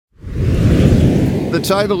The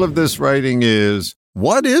title of this writing is,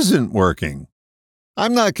 What Isn't Working?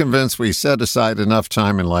 I'm not convinced we set aside enough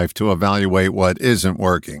time in life to evaluate what isn't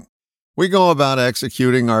working. We go about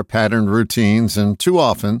executing our patterned routines and too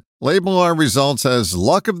often label our results as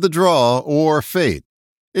luck of the draw or fate.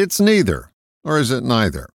 It's neither, or is it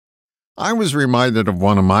neither? I was reminded of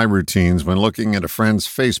one of my routines when looking at a friend's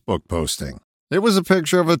Facebook posting. It was a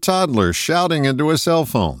picture of a toddler shouting into a cell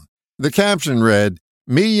phone. The caption read,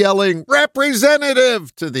 "Me yelling,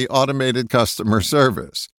 'Representative!' to the automated customer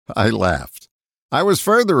service." I laughed. I was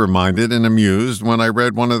further reminded and amused when I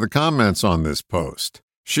read one of the comments on this post.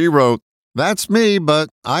 She wrote, "That's me, but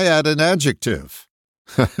I add an adjective."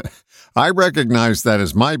 I recognized that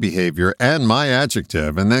as my behavior and my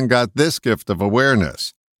adjective and then got this gift of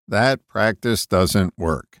awareness. That practice doesn't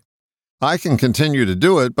work. I can continue to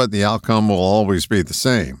do it, but the outcome will always be the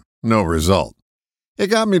same. No result. It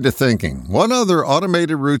got me to thinking, what other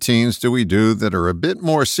automated routines do we do that are a bit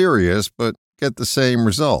more serious but get the same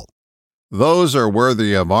result? Those are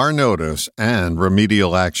worthy of our notice and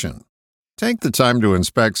remedial action. Take the time to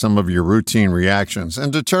inspect some of your routine reactions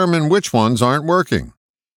and determine which ones aren't working.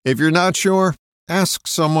 If you're not sure, ask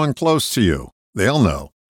someone close to you. They'll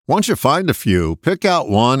know. Once you find a few, pick out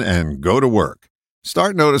one and go to work.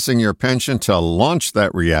 Start noticing your penchant to launch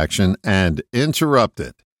that reaction and interrupt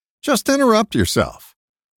it. Just interrupt yourself.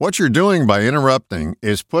 What you're doing by interrupting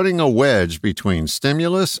is putting a wedge between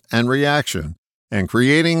stimulus and reaction and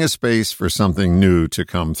creating a space for something new to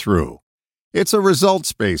come through. It's a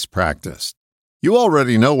results-based practice. You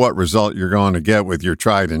already know what result you're going to get with your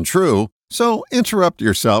tried and true, so interrupt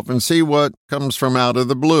yourself and see what comes from out of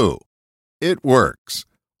the blue. It works.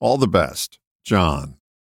 All the best, John.